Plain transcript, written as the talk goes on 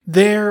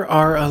There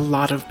are a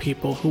lot of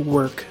people who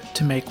work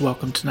to make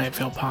Welcome to Night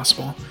Vale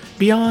possible.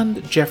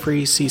 Beyond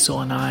Jeffrey,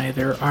 Cecil, and I,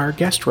 there are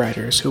guest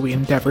writers who we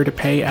endeavor to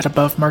pay at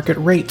above market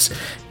rates,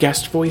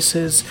 guest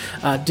voices,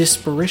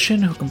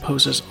 Disparition, who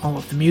composes all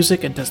of the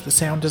music and does the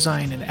sound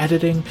design and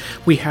editing.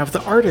 We have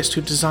the artist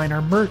who design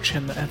our merch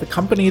and the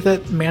company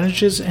that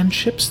manages and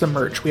ships the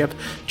merch. We have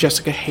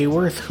Jessica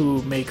Hayworth,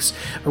 who makes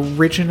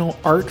original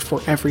art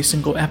for every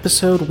single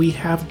episode. We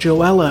have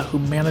Joella, who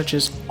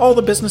manages all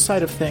the business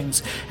side of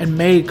things, and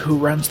Meg, who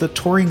runs the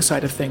touring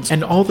side of things,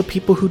 and all the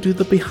people who do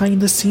the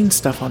behind-the-scenes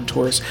stuff on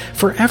tours.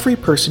 For every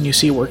person you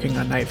see working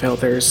on Night Vale,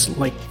 there's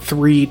like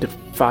 3 to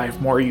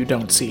 5 more you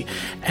don't see.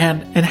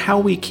 And how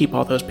we keep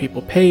all those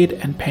people paid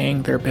and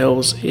paying their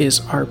bills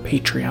is our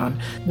Patreon.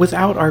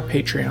 Without our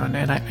Patreon,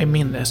 and I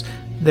mean this,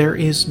 there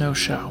is no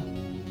show.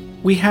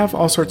 We have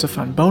all sorts of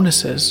fun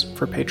bonuses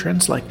for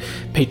patrons, like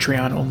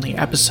Patreon-only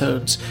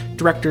episodes,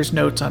 director's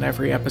notes on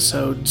every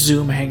episode,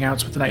 Zoom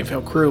hangouts with the Night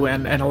Vale crew,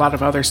 and a lot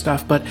of other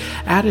stuff, but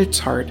at its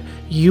heart,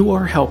 you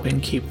are helping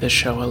keep this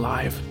show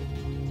alive.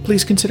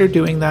 Please consider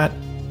doing that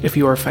if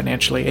you are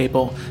financially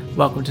able.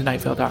 Welcome to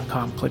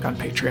nightvale.com. Click on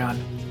Patreon.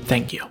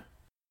 Thank you.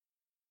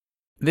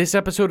 This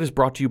episode is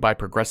brought to you by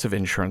Progressive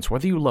Insurance.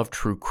 Whether you love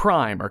true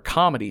crime or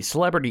comedy,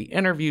 celebrity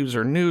interviews,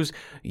 or news,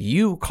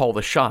 you call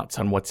the shots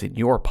on what's in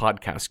your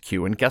podcast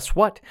queue. And guess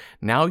what?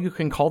 Now you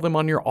can call them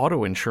on your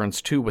auto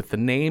insurance too with the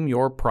Name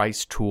Your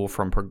Price tool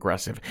from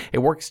Progressive. It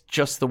works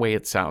just the way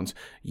it sounds.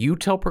 You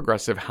tell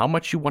Progressive how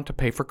much you want to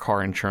pay for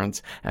car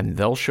insurance, and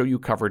they'll show you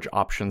coverage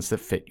options that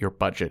fit your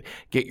budget.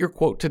 Get your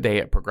quote today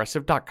at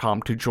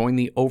Progressive.com to join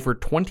the over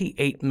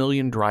 28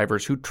 million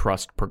drivers who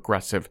trust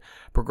Progressive.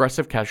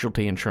 Progressive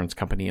Casualty Insurance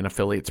Company and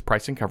affiliates.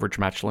 Price and coverage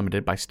match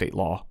limited by state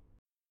law.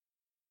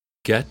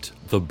 Get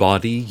the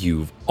body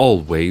you've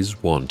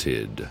always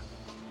wanted.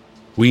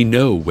 We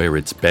know where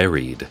it's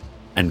buried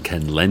and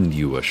can lend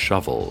you a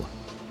shovel.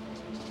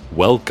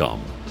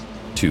 Welcome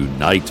to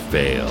Night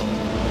Vale.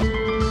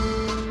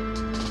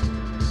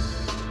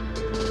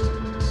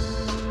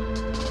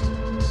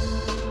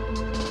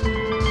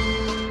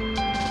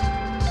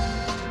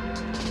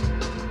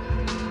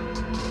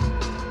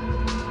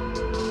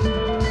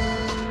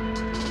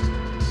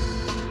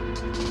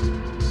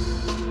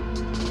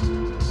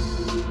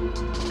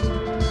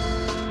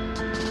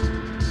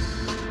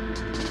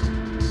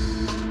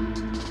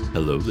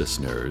 Hello,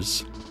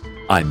 listeners.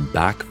 I'm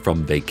back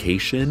from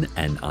vacation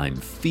and I'm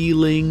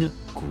feeling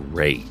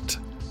great.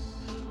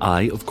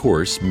 I, of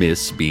course,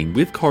 miss being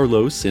with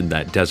Carlos in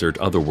that desert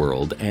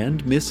otherworld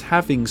and miss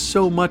having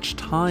so much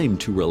time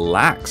to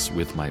relax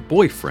with my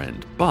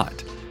boyfriend,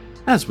 but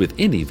as with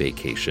any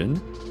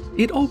vacation,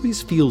 it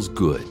always feels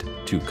good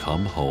to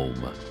come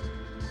home.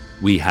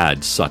 We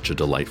had such a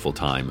delightful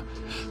time.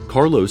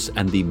 Carlos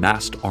and the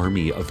massed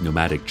army of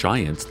nomadic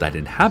giants that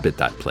inhabit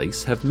that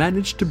place have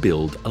managed to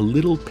build a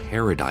little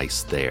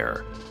paradise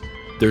there.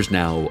 There's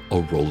now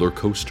a roller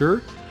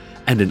coaster,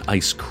 and an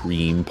ice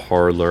cream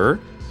parlor,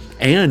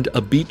 and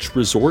a beach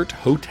resort,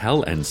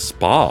 hotel, and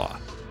spa.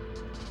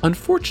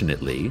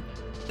 Unfortunately,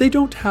 they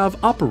don't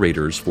have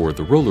operators for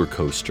the roller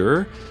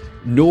coaster,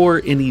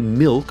 nor any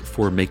milk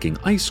for making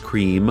ice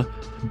cream,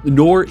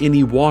 nor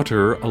any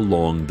water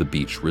along the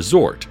beach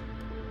resort.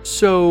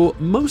 So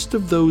most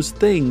of those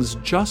things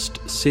just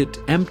sit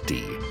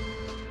empty,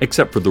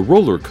 except for the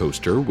roller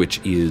coaster, which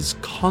is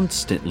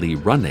constantly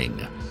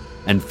running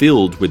and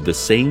filled with the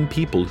same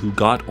people who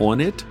got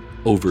on it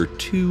over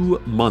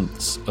 2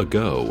 months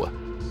ago,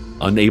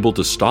 unable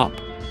to stop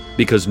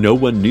because no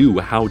one knew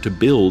how to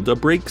build a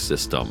brake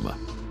system.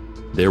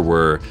 There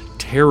were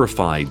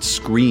terrified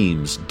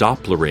screams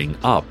Dopplering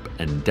up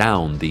and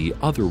down the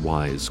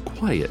otherwise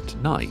quiet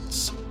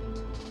nights.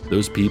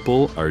 Those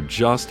people are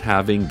just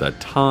having the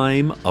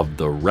time of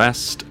the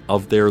rest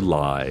of their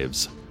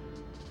lives.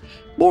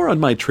 More on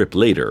my trip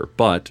later,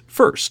 but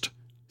first,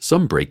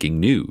 some breaking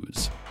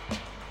news.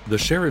 The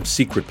Sheriff's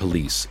Secret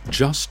Police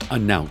just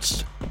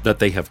announced that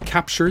they have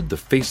captured the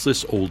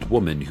Faceless Old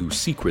Woman who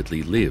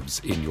secretly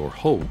lives in your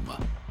home.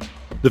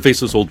 The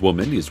Faceless Old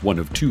Woman is one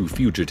of 2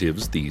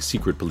 fugitives the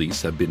Secret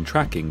Police have been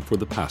tracking for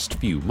the past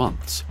few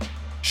months.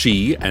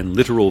 She and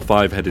literal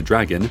 5-headed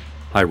dragon,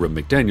 Hiram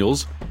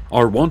McDaniels,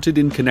 are wanted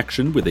in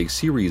connection with a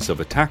series of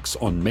attacks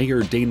on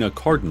Mayor Dana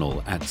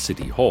Cardinal at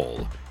City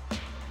Hall.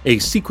 A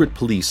secret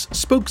police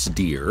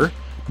spokesdeer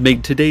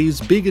made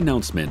today's big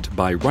announcement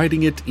by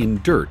riding it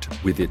in dirt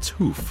with its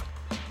hoof.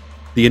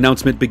 The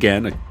announcement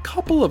began a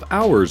couple of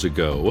hours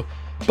ago,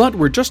 but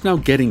we're just now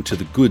getting to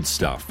the good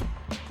stuff.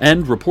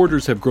 And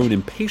reporters have grown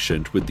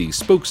impatient with the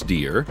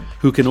spokesdeer,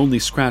 who can only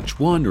scratch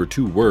 1 or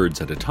 2 words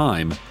at a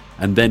time,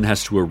 and then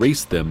has to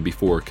erase them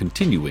before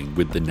continuing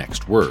with the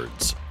next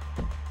words.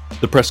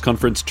 The press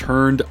conference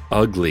turned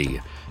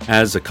ugly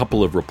as a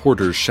couple of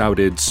reporters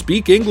shouted,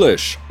 "Speak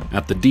English!"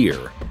 at the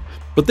deer.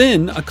 But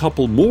then a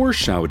couple more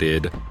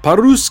shouted,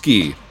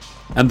 "Paruski!"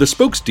 and the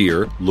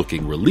spokesdeer,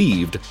 looking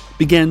relieved,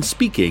 began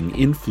speaking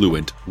in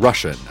fluent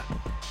Russian,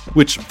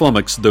 which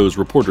flummoxed those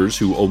reporters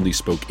who only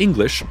spoke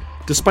English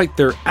despite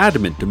their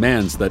adamant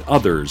demands that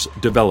others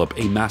develop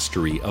a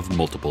mastery of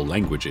multiple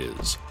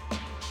languages.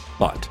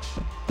 But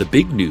the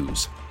big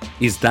news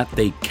is that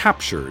they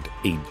captured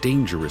a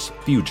dangerous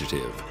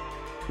fugitive,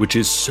 which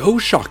is so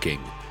shocking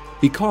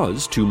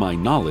because, to my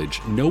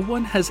knowledge, no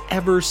one has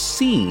ever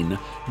seen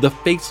the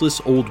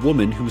faceless old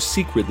woman who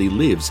secretly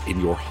lives in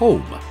your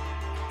home,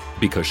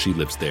 because she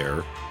lives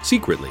there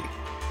secretly.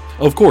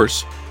 Of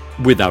course,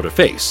 without a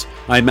face.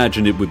 I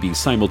imagine it would be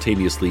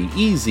simultaneously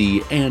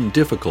easy and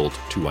difficult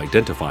to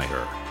identify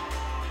her.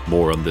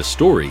 More on this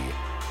story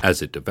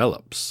as it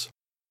develops.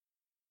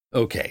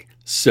 Okay,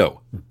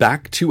 so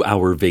back to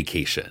our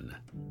vacation.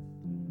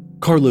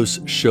 Carlos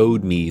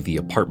showed me the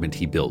apartment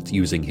he built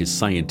using his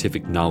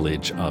scientific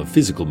knowledge of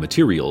physical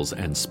materials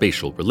and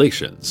spatial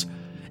relations.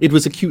 It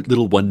was a cute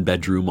little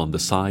one-bedroom on the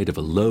side of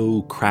a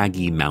low,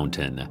 craggy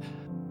mountain.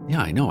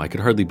 Yeah, I know, I could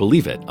hardly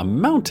believe it. A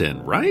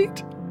mountain,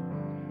 right?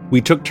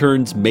 We took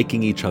turns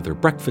making each other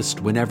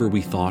breakfast whenever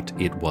we thought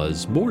it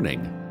was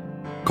morning.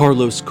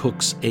 Carlos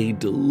cooks a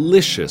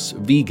delicious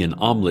vegan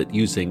omelet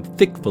using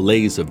thick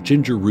fillets of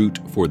ginger root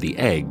for the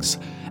eggs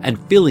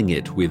and filling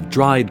it with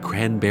dried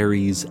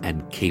cranberries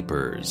and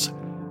capers.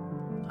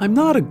 I'm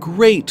not a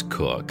great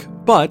cook,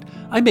 but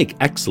I make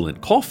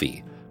excellent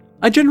coffee.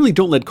 I generally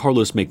don't let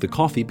Carlos make the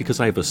coffee because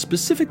I have a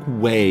specific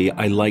way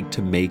I like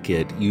to make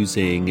it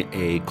using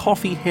a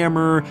coffee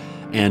hammer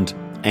and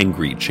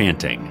angry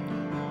chanting.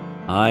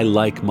 I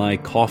like my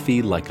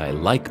coffee like I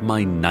like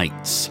my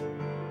nights.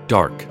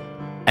 Dark,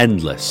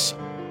 endless,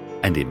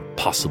 and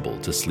impossible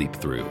to sleep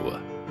through.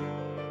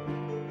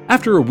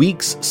 After a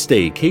week's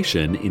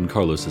staycation in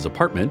Carlos's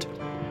apartment,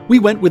 we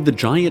went with the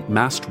giant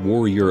masked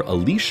warrior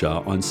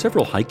Alicia on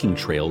several hiking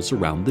trails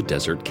around the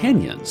desert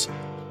canyons.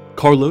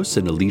 Carlos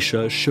and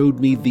Alicia showed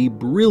me the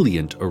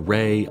brilliant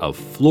array of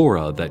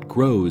flora that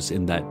grows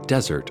in that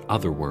desert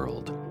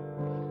otherworld.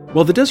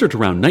 While the desert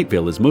around Night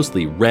Vale is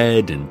mostly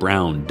red and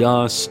brown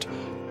dust,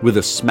 with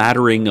a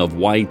smattering of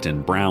white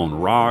and brown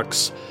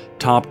rocks,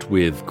 topped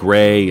with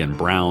gray and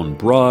brown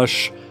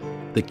brush,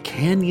 the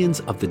canyons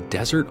of the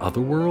desert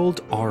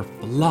otherworld are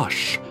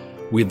flush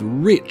with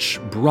rich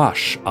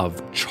brush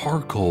of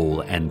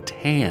charcoal and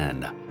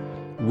tan,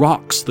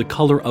 rocks the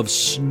color of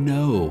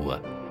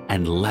snow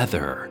and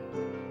leather,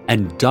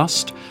 and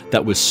dust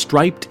that was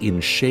striped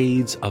in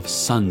shades of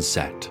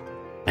sunset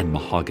and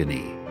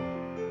mahogany.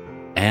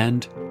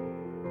 And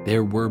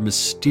there were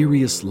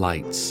mysterious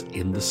lights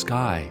in the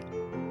sky,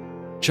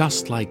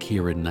 just like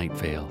here in Night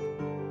Vale.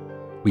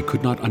 We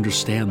could not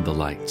understand the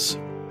lights,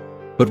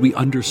 but we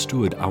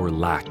understood our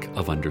lack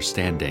of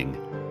understanding,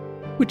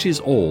 which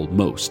is all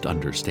most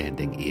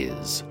understanding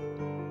is.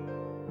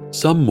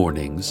 Some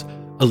mornings,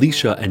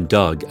 Alicia and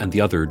Doug and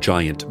the other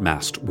giant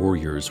masked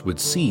warriors would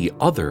see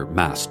other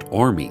masked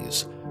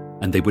armies,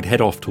 and they would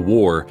head off to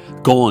war,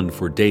 gone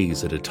for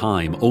days at a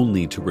time,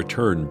 only to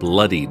return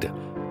bloodied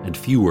and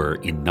fewer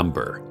in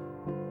number.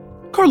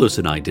 Carlos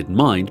and I didn't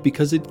mind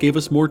because it gave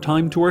us more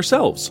time to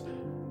ourselves.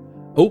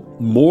 Oh,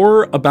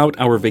 more about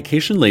our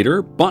vacation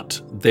later,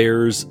 but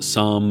there's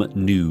some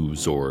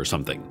news or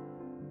something.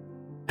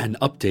 An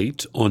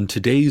update on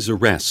today's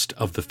arrest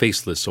of the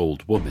faceless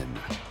old woman.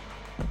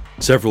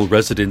 Several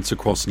residents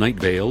across Night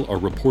Vale are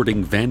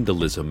reporting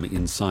vandalism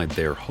inside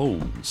their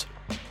homes.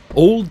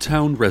 Old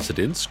Town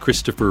residents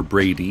Christopher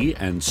Brady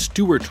and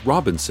Stuart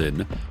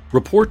Robinson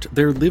report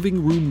their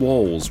living room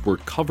walls were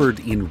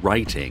covered in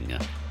writing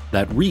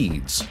that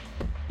reads,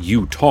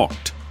 "You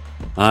talked.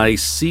 I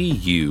see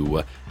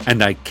you,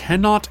 and I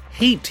cannot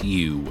hate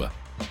you,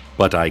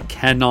 but I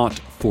cannot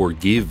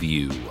forgive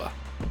you."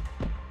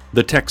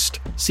 The text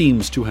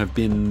seems to have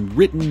been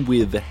written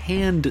with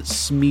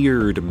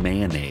hand-smeared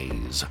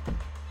mayonnaise.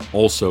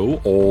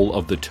 Also, all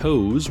of the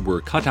toes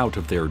were cut out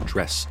of their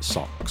dress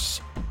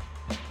socks.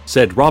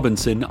 Said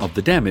Robinson of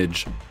the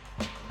damage,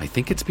 "I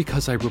think it's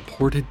because I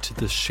reported to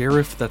the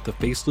sheriff that the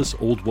faceless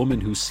old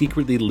woman who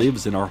secretly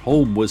lives in our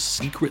home was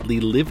secretly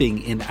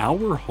living in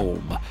our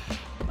home.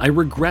 I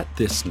regret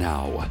this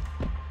now."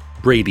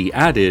 Brady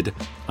added,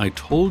 "I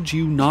told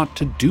you not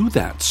to do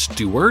that,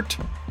 Stuart."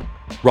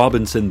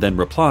 Robinson then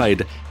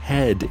replied,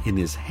 head in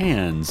his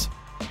hands,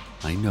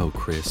 "I know,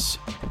 Chris.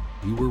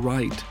 You were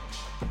right.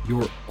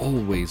 You're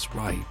always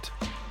right.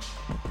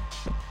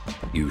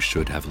 You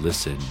should have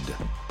listened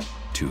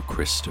to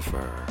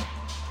Christopher,"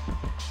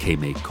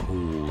 came a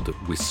cold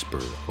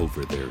whisper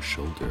over their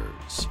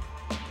shoulders.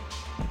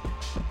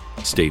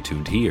 Stay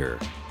tuned here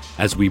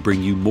as we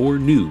bring you more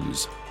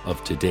news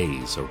of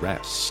today's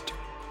arrest.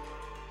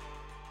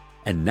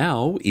 And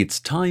now it's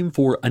time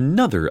for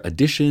another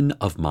edition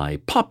of my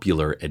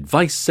popular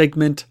advice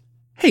segment,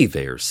 Hey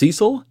There,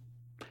 Cecil.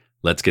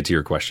 Let's get to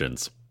your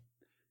questions.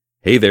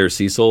 Hey there,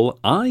 Cecil.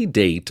 I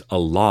date a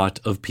lot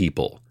of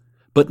people,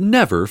 but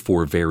never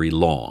for very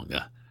long.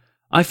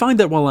 I find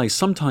that while I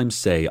sometimes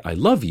say I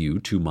love you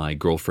to my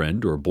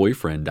girlfriend or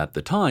boyfriend at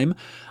the time,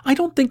 I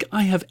don't think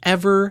I have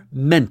ever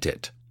meant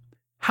it.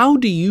 How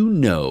do you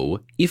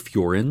know if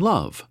you're in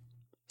love?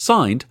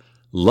 Signed,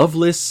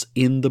 Loveless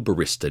in the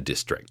Barista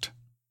District.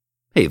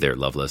 Hey there,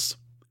 Loveless.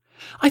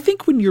 I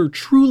think when you're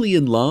truly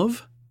in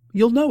love,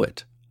 you'll know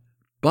it.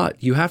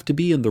 But you have to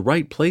be in the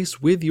right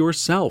place with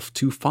yourself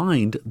to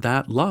find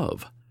that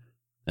love.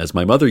 As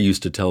my mother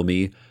used to tell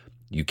me,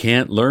 you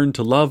can't learn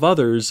to love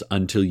others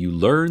until you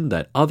learn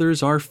that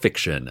others are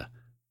fiction,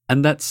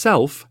 and that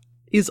self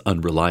is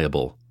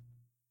unreliable.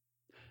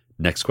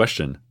 Next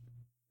question.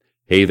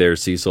 Hey there,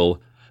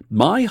 Cecil.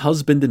 My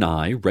husband and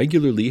I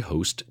regularly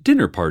host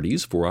dinner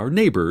parties for our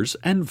neighbors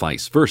and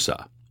vice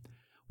versa.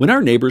 When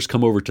our neighbors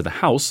come over to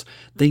the house,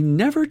 they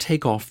never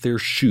take off their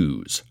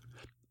shoes.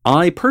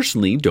 I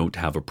personally don't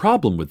have a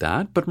problem with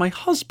that, but my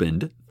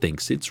husband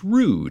thinks it's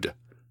rude.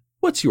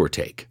 What's your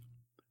take?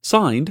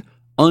 Signed,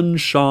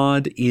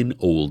 Unshod in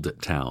Old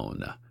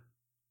Town.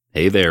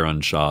 Hey there,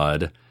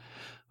 Unshod.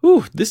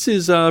 Ooh, this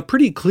is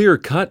pretty clear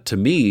cut to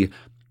me.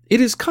 It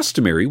is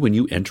customary when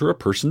you enter a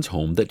person's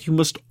home that you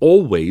must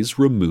always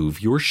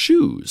remove your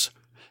shoes.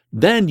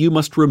 Then you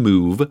must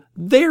remove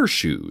their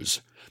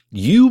shoes.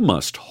 You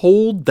must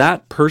hold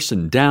that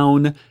person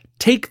down,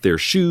 take their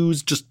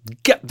shoes, just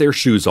get their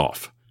shoes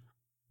off.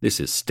 This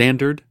is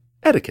standard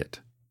etiquette.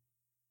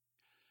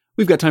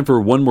 We've got time for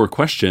one more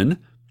question.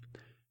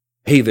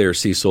 Hey there,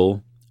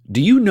 Cecil.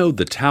 Do you know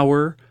the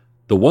tower,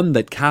 the one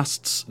that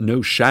casts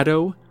no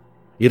shadow?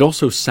 It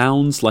also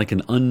sounds like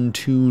an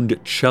untuned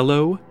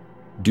cello.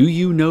 Do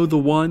you know the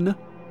one?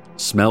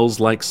 Smells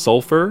like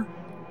sulfur?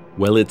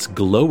 Well, it's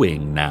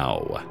glowing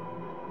now.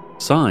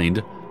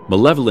 Signed,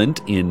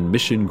 Malevolent in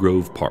Mission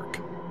Grove Park.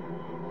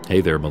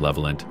 Hey there,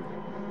 Malevolent.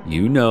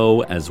 You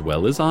know as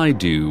well as I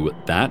do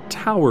that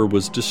tower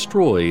was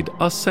destroyed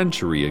a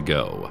century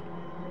ago.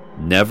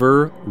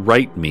 Never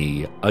write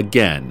me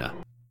again.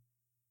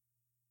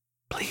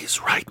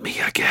 Please write me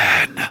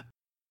again.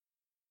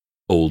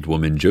 Old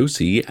woman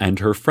Josie and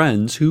her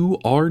friends who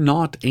are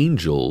not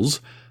angels,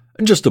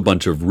 just a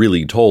bunch of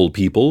really tall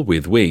people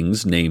with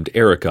wings named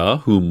Erica,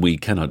 whom we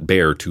cannot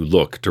bear to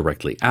look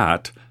directly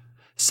at,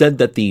 said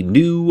that the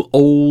new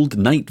old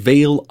Night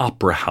Vale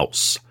Opera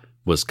House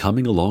was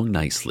coming along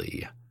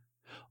nicely.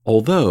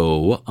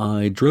 Although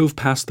I drove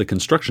past the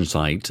construction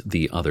site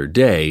the other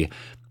day,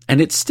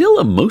 and it's still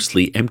a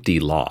mostly empty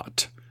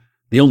lot.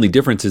 The only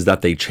difference is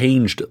that they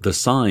changed the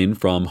sign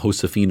from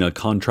Josefina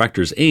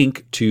Contractors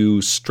Inc. to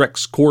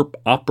Strex Corp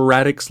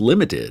Operatics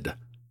Limited.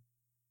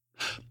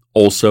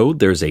 Also,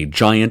 there's a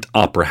giant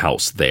opera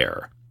house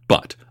there,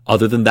 but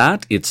other than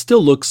that, it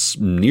still looks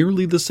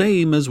nearly the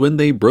same as when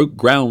they broke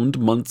ground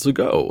months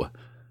ago.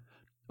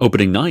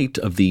 Opening night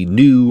of the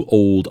new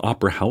old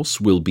opera house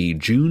will be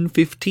June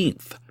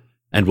 15th,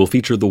 and will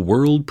feature the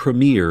world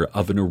premiere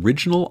of an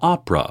original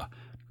opera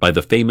by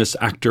the famous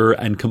actor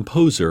and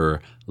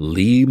composer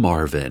Lee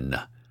Marvin,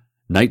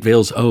 Night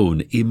Vale's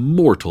own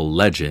immortal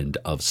legend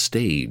of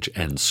stage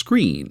and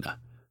screen.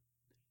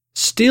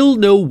 Still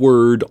no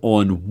word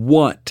on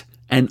what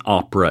an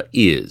opera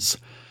is.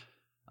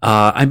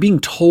 I'm being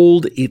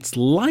told it's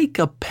like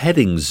a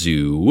petting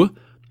zoo,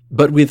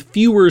 but with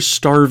fewer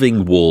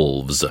starving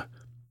wolves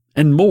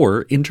and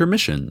more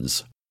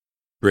intermissions.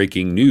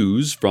 Breaking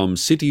news from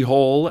City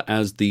Hall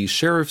as the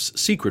Sheriff's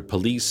Secret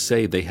Police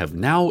say they have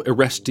now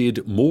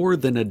arrested more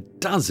than a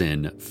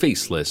dozen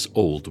faceless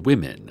old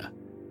women.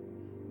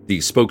 The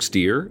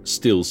spokesdeer,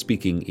 still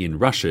speaking in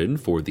Russian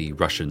for the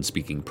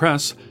Russian-speaking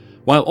press,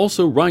 while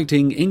also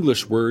writing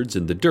English words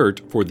in the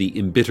dirt for the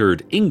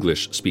embittered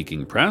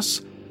English-speaking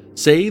press,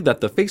 say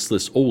that the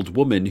faceless old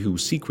woman who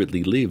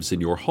secretly lives in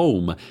your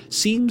home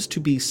seems to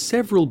be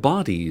several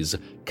bodies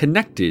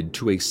connected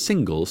to a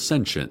single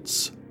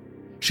sentience.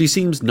 She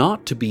seems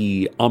not to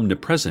be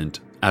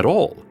omnipresent at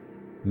all,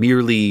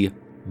 merely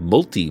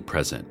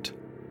multi-present.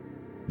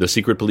 The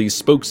secret police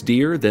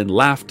spokesdeer then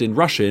laughed in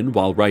Russian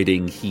while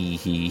writing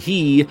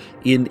he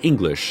in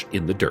English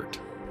in the dirt.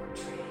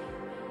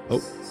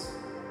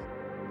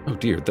 Oh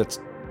dear,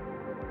 that's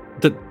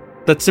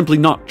simply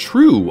not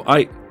true.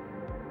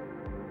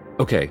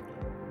 Okay.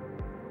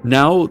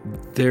 Now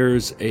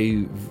there's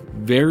a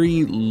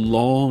very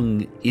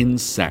long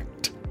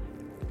insect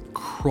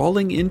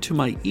crawling into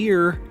my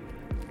ear.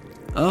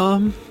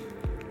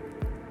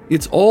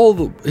 It's all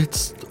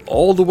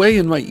the way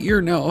in my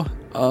ear now.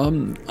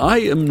 I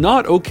am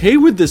not okay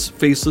with this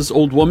faceless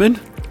old woman.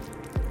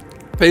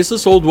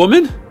 Faceless old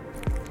woman?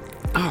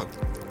 Oh,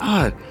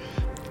 God.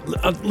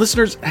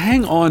 Listeners,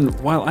 hang on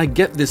while I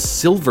get this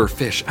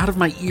silverfish out of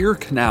my ear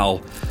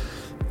canal.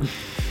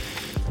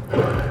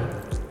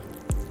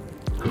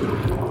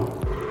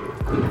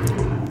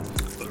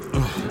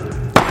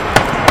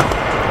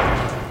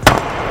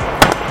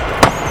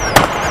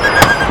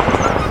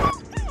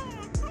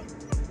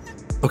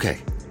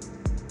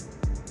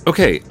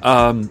 Okay,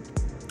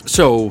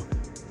 so,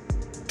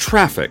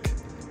 traffic.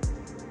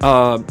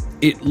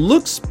 It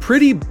looks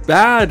pretty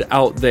bad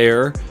out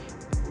there.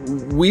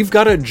 We've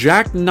got a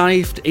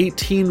jackknifed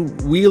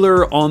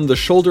 18-wheeler on the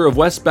shoulder of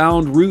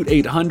westbound Route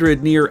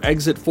 800 near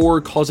Exit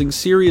 4 causing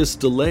serious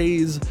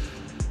delays.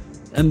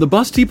 And the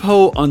bus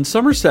depot on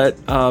Somerset,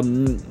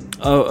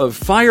 a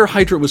fire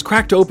hydrant was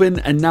cracked open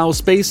and now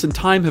space and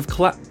time have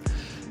collapsed.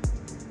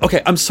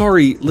 Okay, I'm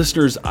sorry,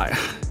 listeners.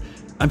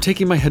 I'm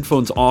taking my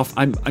headphones off.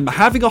 I'm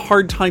having a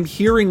hard time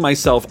hearing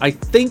myself. I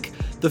think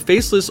the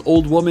Faceless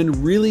Old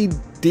Woman really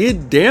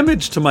did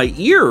damage to my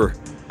ear.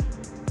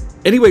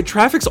 Anyway,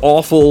 traffic's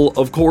awful,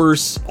 of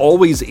course,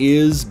 always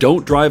is.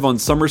 Don't drive on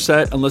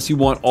Somerset unless you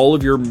want all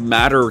of your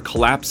matter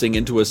collapsing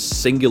into a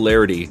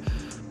singularity.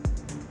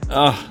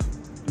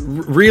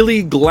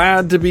 Really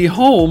glad to be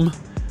home.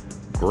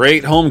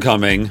 Great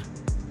homecoming.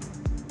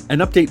 An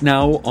update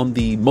now on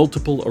the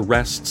multiple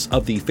arrests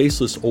of the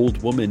faceless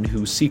old woman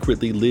who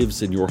secretly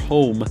lives in your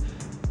home.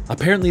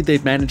 Apparently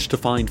they've managed to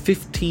find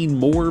 15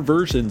 more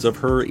versions of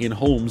her in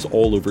homes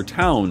all over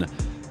town.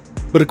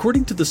 But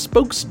according to the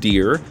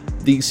spokesdeer,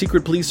 the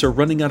secret police are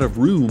running out of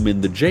room in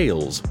the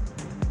jails.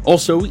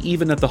 Also,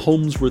 even at the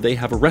homes where they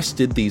have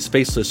arrested these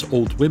faceless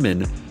old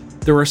women,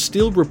 there are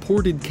still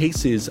reported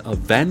cases of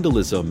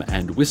vandalism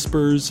and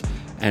whispers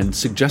and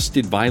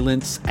suggested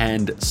violence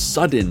and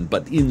sudden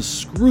but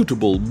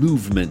inscrutable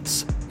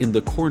movements in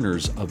the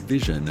corners of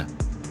vision.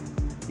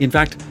 In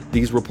fact,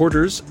 these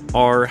reporters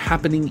are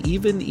happening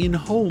even in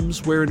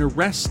homes where an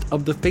arrest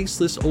of the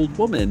faceless old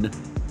woman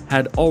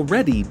had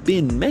already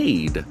been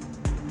made.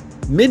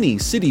 Many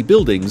city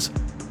buildings,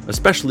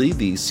 especially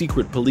the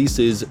secret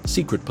police's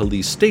secret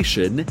police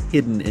station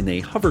hidden in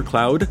a hover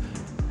cloud,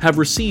 have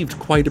received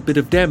quite a bit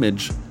of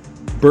damage.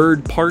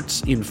 Bird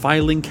parts in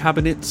filing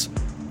cabinets,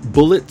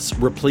 bullets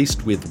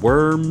replaced with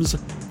worms,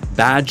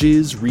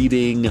 badges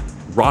reading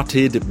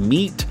rotted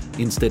meat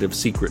instead of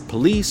secret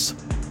police.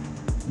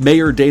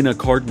 Mayor Dana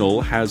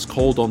Cardinal has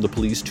called on the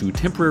police to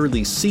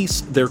temporarily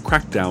cease their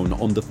crackdown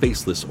on the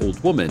faceless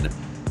old woman.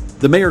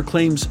 The mayor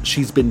claims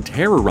she's been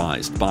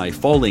terrorized by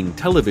falling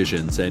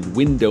televisions and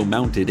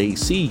window-mounted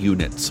AC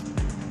units,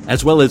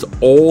 as well as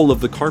all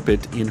of the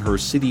carpet in her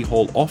City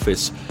Hall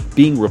office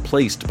being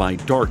replaced by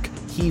dark,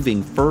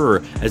 heaving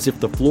fur as if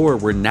the floor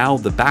were now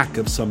the back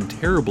of some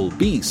terrible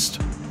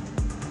beast.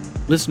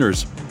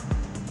 Listeners,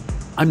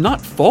 I'm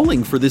not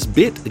falling for this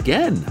bit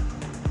again.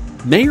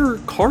 Mayor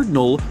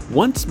Cardinal,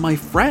 once my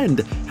friend,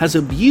 has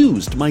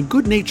abused my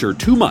good nature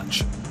too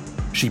much.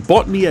 She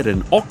bought me at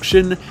an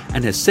auction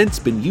and has since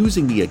been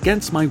using me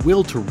against my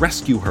will to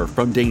rescue her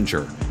from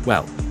danger.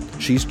 Well,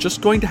 she's just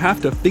going to have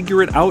to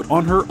figure it out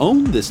on her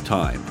own this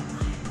time.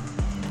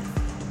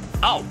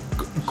 Oh,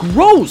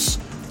 gross!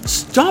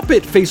 Stop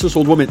it, faceless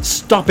old woman,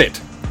 stop it!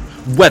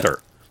 Weather.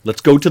 Let's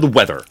go to the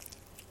weather.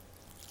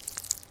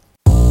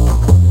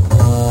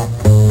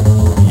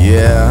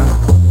 Yeah.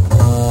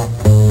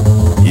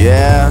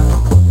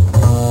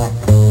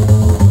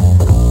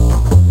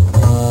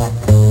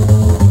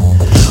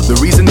 The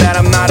reason that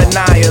I'm not a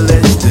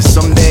nihilist is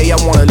someday I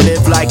wanna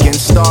live like in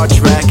Star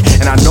Trek.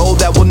 And I know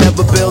that we'll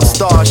never build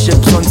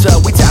starships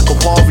until we tackle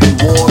poverty,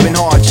 war, and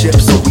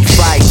hardships. So we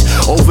fight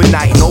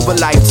overnight and over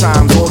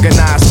lifetimes,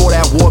 organized for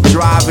that warp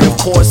drive. And of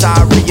course I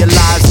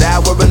realize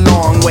that we're a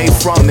long way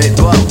from it,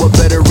 but what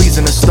better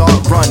reason to start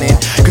running?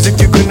 Cause if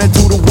you're gonna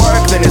do the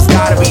work, then it's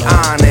gotta be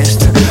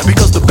honest.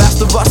 Because the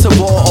best of us have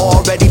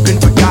all already been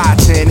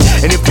forgotten.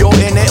 And if you're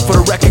in it for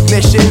the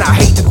recognition, I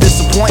hate to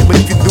disappoint, but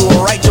if you do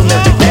it right, you'll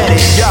never get it.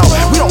 Yo,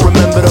 we don't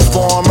remember the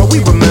farmer, we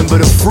remember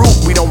the fruit.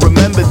 We don't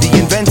remember the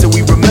inventor,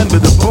 we remember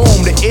the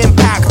boom, the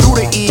impact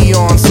through the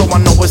eons. So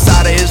I know what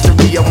side of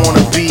history I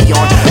wanna be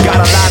on. Got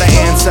a lot of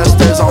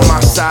ancestors on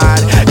my side.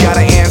 Got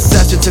an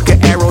ancestor took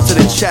an arrow to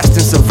the chest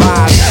and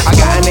survived. I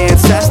got an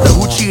ancestor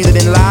who cheated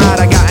and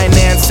lied. I got an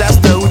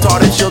ancestor who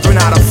taught the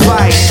children how to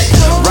fight.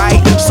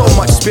 Right? So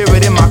much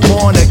spirit in my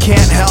corner,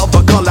 can't help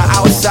but color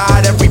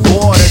outside every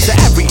border. To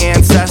every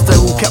ancestor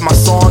who kept my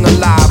song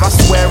alive, I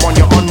swear on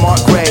your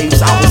unmarked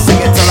graves, I will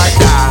sing it till I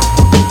die.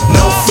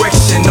 No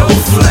friction, no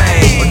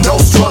flame, no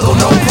struggle,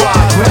 no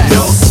progress,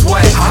 no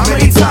sweat. How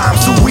many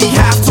times do we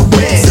have to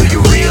win till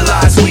you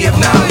realize we have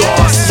not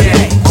lost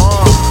yet?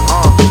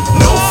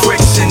 No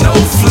friction, no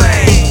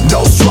flame,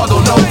 no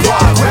struggle, no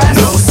progress,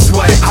 no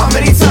sweat. How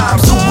many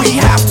times do we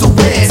have to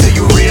win till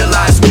you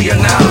realize we are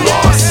not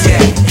lost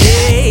yet?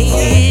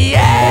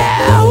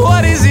 Yeah,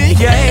 what is it?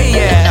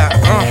 Yeah.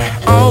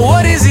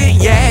 What is it?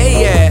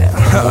 Yeah.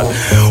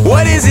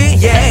 What is it?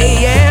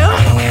 Yeah.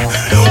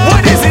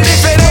 What is it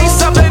if it ain't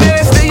something, then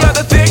it's the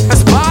other thing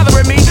that's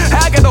bothering me?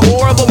 I get the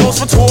horrible,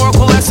 most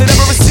rhetorical lesson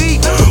ever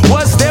received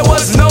was there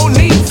was no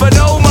need for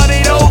no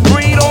money, no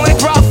greed, only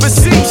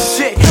prophecy.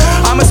 Shit,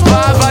 I'm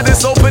inspired by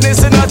this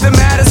openness and nothing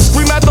matters.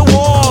 Scream at the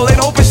wall and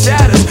hope it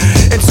shatters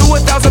into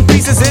 1,000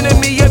 pieces.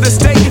 Enemy of the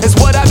state is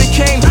what I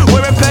became,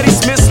 wearing Petty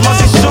Smith's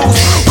musty shoes.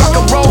 Rock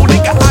and roll,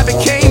 nigga, I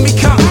became.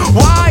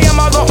 Why am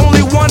I the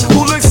only one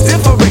who looks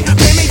different?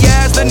 Pay me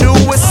as the new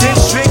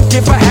eccentric.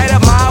 If I had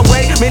it my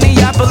way,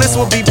 Minneapolis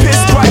would be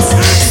pissed twice.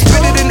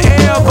 Spin it in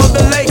air above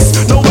the lakes.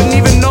 No one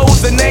even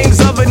knows the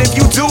names of it. If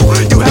you do,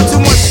 you have too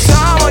much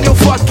time on your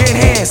fucking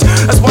hands.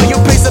 That's why you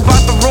pace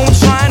about the room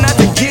trying not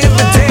to give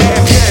a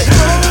damn.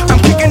 Yeah, I'm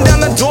kicking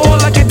down the door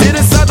like it did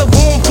inside the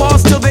womb.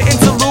 Pause till the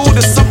interlude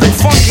is something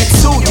funky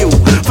to you.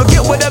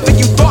 Forget whatever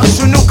you thought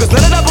you knew, cause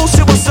none of that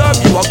bullshit will serve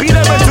you. I'll be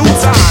there in due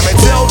time.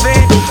 Until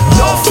then,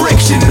 no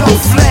friction, no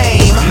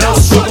flame, no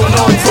struggle,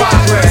 no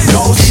progress,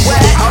 no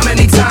sweat. How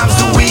many times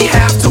do we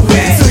have to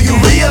win till you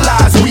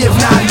realize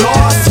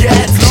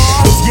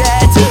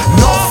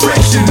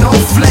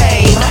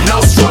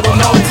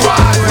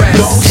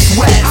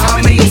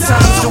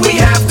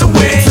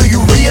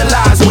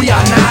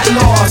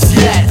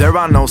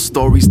are no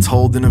stories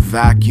told in a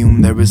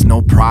vacuum. There is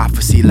no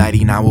prophecy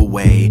lighting our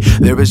way.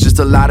 There is just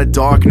a lot of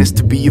darkness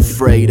to be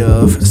afraid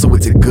of. So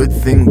it's a good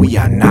thing we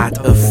are not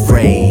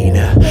afraid.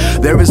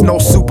 There is no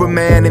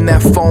Superman in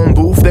that phone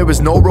booth. There is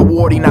no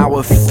rewarding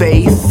our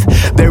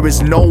faith. There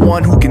is no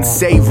one who can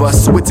save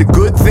us. So it's a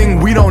good thing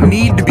we don't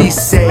need to be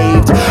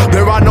saved.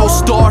 There are no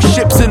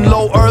starships in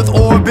low Earth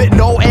orbit.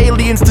 No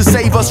aliens to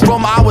save us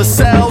from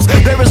ourselves.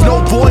 There is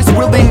no voice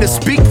willing to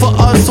speak for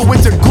us. So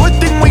it's a good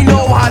thing we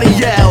know how to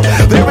yell.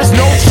 There is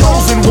no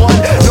chosen one,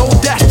 no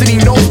destiny,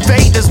 no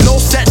fate. There's no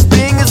such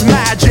thing as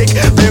magic.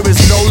 There is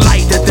no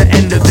light at the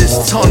end of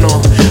this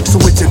tunnel. So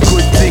it's a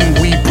good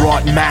thing we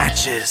brought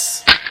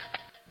matches.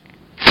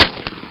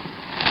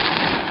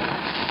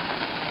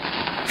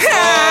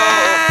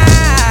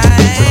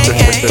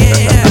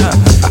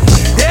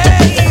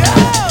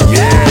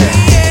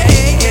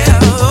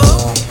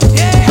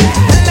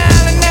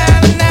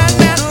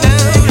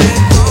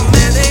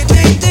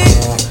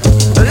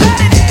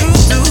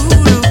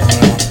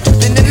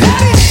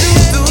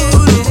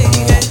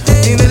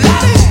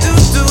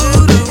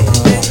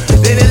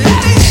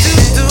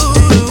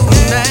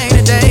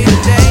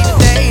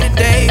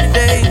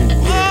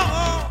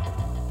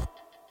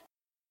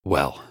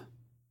 Well,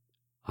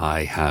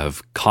 I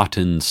have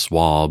cotton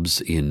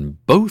swabs in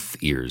both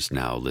ears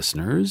now,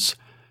 listeners,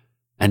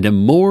 and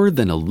am more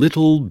than a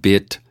little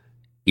bit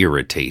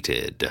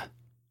irritated.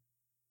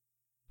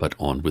 But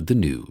on with the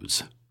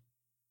news.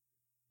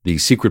 The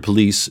secret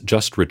police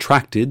just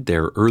retracted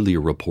their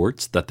earlier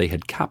reports that they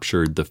had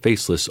captured the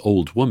faceless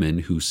old woman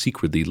who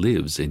secretly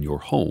lives in your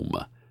home.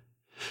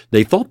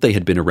 They thought they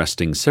had been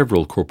arresting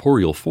several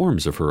corporeal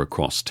forms of her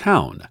across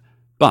town,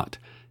 but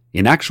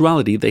in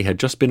actuality, they had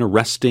just been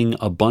arresting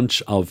a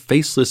bunch of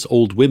faceless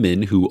old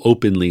women who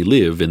openly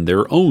live in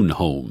their own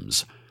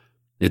homes.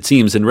 It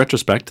seems in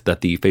retrospect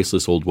that the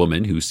faceless old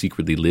woman who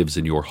secretly lives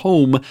in your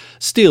home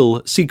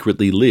still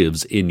secretly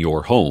lives in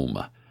your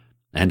home,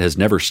 and has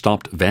never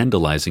stopped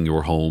vandalizing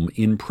your home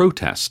in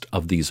protest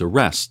of these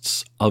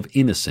arrests of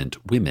innocent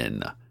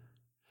women.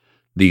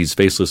 These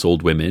faceless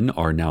old women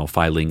are now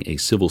filing a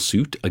civil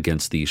suit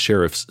against the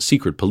sheriff's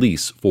secret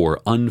police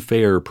for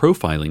unfair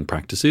profiling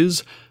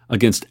practices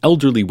against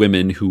elderly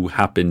women who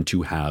happen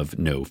to have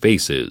no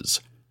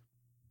faces.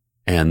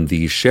 And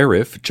the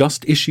sheriff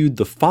just issued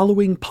the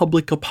following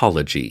public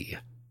apology.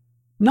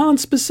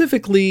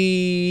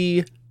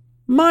 Non-specifically,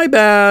 "My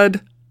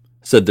bad,"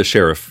 said the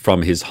sheriff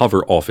from his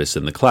hover office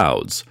in the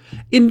clouds.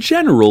 "In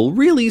general,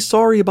 really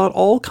sorry about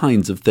all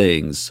kinds of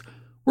things.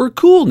 We're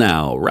cool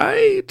now,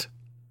 right?"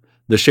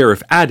 The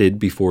sheriff added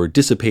before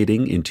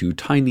dissipating into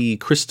tiny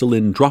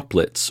crystalline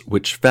droplets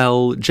which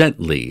fell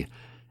gently,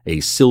 a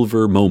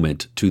silver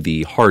moment to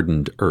the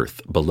hardened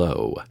earth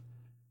below.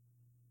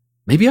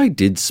 Maybe I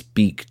did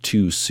speak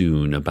too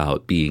soon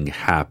about being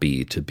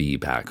happy to be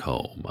back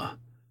home.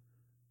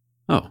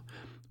 Oh,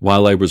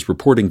 while I was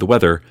reporting the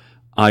weather,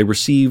 I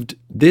received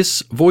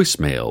this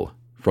voicemail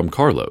from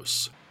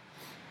Carlos.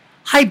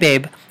 "Hi,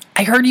 babe.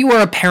 I heard you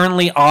were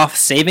apparently off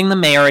saving the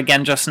mayor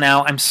again just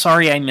now. I'm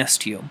sorry I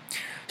missed you.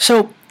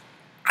 So,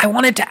 I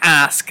wanted to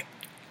ask.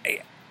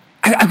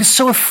 I was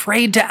so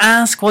afraid to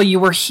ask while you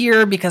were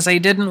here because I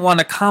didn't want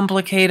to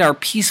complicate our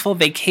peaceful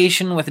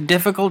vacation with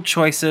difficult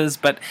choices,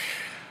 but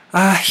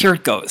here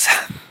it goes.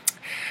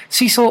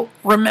 Cecil,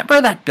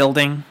 remember that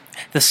building?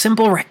 The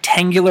simple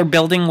rectangular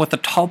building with a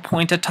tall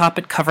point atop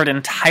it covered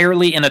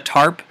entirely in a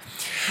tarp?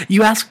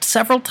 You asked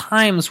several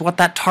times what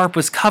that tarp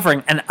was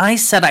covering, and I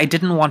said I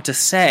didn't want to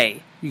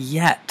say,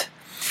 yet.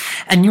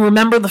 And you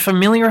remember the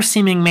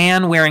familiar-seeming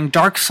man wearing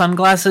dark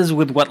sunglasses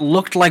with what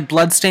looked like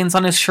bloodstains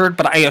on his shirt,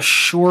 but I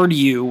assured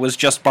you was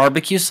just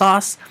barbecue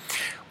sauce?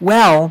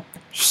 Well,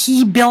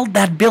 he built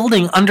that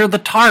building under the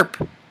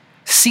tarp.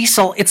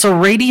 Cecil, it's a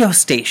radio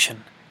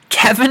station.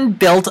 Kevin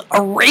built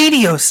a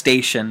radio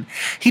station.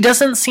 He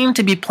doesn't seem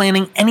to be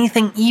planning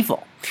anything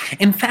evil.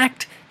 In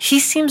fact, he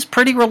seems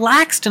pretty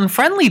relaxed and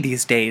friendly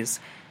these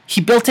days.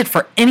 He built it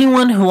for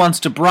anyone who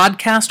wants to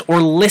broadcast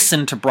or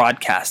listen to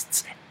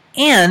broadcasts.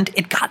 And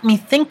it got me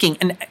thinking,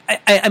 and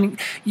I mean,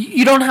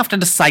 you don't have to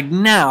decide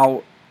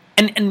now,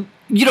 and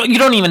you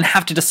don't even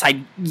have to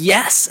decide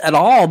yes at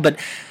all. But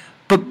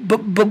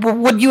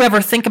would you ever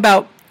think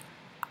about?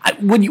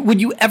 Would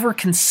you ever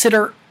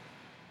consider?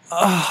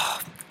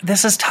 Oh,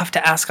 this is tough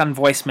to ask on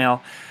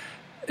voicemail.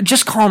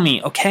 Just call me,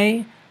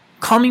 okay?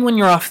 Call me when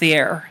you're off the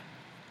air.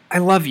 I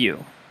love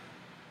you.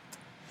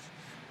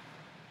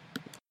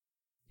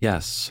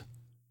 Yes.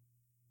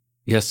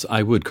 Yes,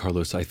 I would,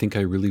 Carlos. I think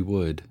I really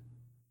would.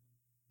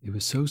 It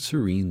was so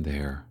serene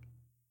there.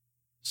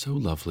 So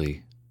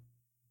lovely.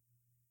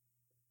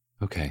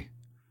 Okay.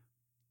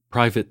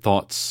 Private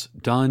thoughts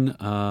done.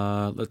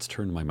 Let's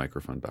turn my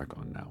microphone back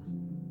on now.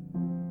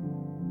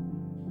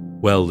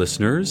 Well,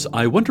 listeners,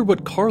 I wonder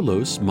what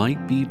Carlos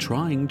might be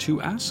trying to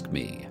ask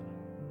me.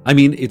 I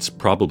mean, it's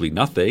probably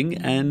nothing,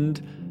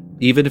 and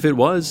even if it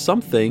was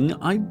something,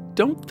 I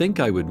don't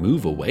think I would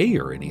move away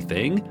or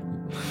anything.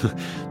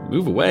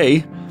 Move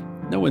away?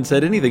 No one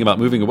said anything about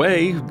moving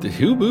away.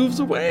 Who moves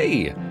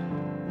away?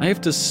 I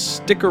have to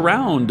stick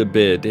around a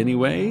bit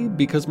anyway,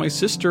 because my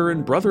sister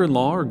and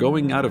brother-in-law are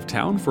going out of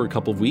town for a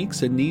couple of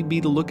weeks and need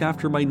me to look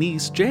after my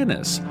niece,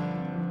 Janice.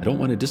 I don't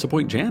want to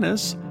disappoint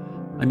Janice.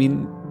 I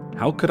mean,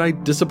 how could I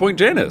disappoint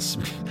Janice?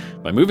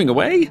 By moving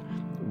away?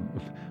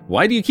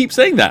 Why do you keep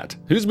saying that?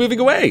 Who's moving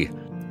away?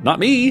 Not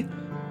me.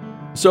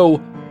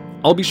 So,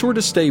 I'll be sure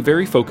to stay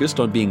very focused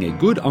on being a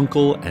good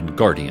uncle and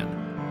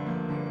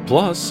guardian.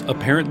 Plus,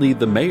 apparently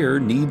the mayor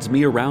needs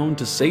me around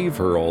to save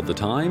her all the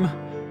time.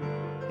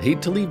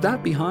 Hate to leave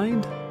that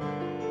behind.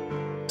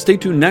 Stay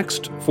tuned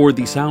next for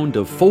the sound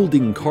of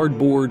folding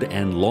cardboard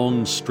and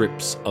long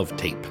strips of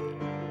tape.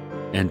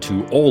 And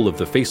to all of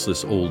the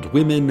faceless old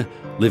women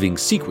living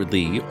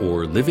secretly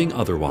or living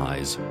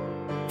otherwise,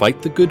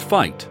 fight the good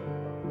fight.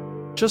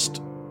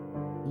 Just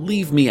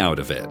leave me out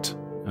of it,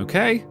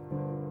 okay?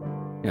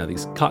 Yeah,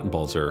 these cotton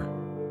balls are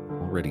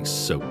already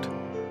soaked.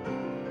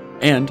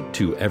 And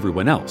to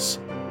everyone else,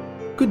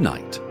 good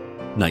night,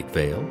 Night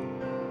Vale.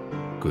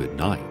 Good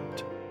night.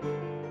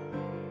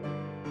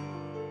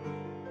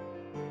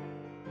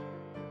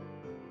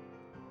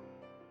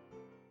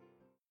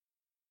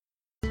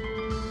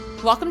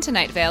 Welcome to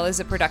Night Vale is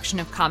a production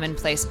of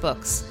Commonplace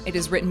Books. It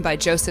is written by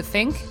Joseph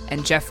Fink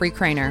and Jeffrey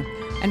Craner,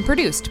 and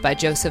produced by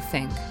Joseph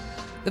Fink.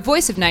 The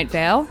voice of Night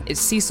Vale is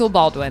Cecil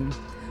Baldwin.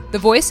 The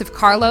voice of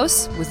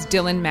Carlos was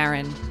Dylan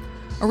Marin.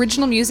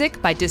 Original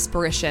music by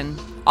Disparition.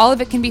 All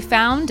of it can be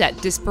found at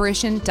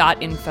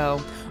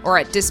disparition.info or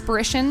at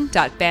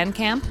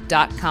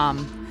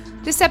disparition.bandcamp.com.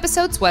 This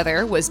episode's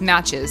weather was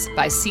Matches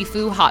by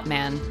Sifu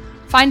Hotman.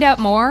 Find out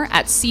more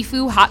at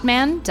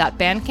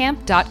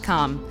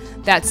sifuhotman.bandcamp.com.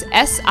 That's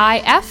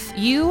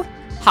SIFU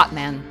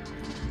Hotman.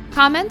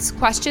 Comments,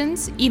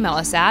 questions, email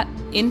us at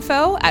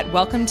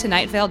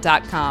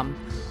info@welcometonightvale.com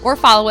or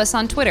follow us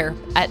on Twitter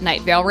at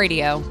Night Vale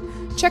Radio.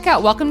 Check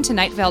out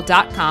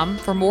welcometonightvale.com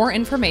for more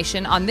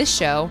information on this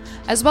show,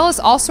 as well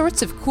as all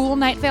sorts of cool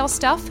Night Vale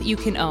stuff you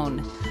can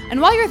own. And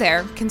while you're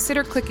there,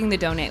 consider clicking the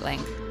donate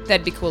link.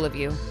 That'd be cool of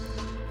you.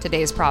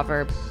 Today's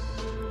proverb: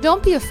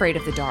 don't be afraid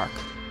of the dark.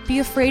 Be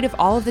afraid of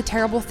all of the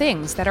terrible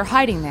things that are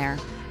hiding there,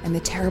 and the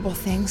terrible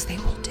things they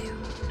will do.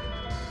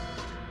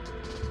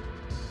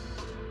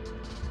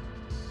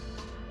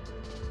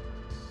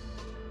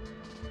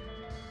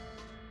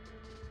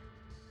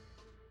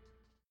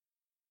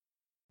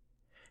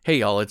 Hey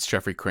y'all, it's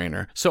Jeffrey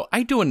Craner. So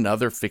I do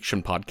another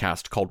fiction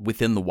podcast called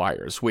Within the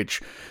Wires,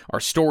 which are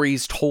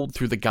stories told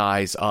through the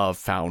guise of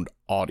found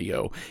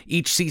audio.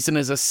 Each season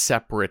is a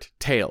separate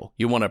tale.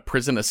 You want a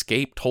prison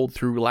escape told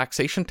through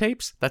relaxation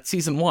tapes? That's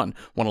season 1.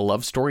 Want a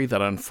love story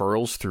that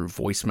unfurls through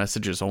voice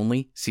messages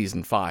only?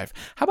 Season 5.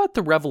 How about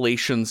the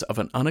revelations of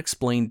an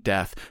unexplained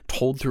death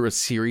told through a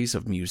series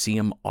of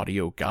museum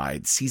audio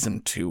guides?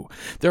 Season 2.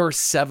 There are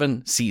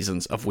 7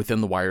 seasons of Within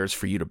the Wires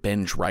for you to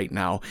binge right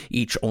now,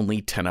 each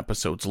only 10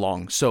 episodes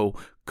long. So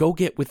go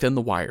get Within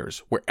the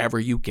Wires wherever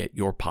you get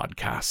your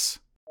podcasts.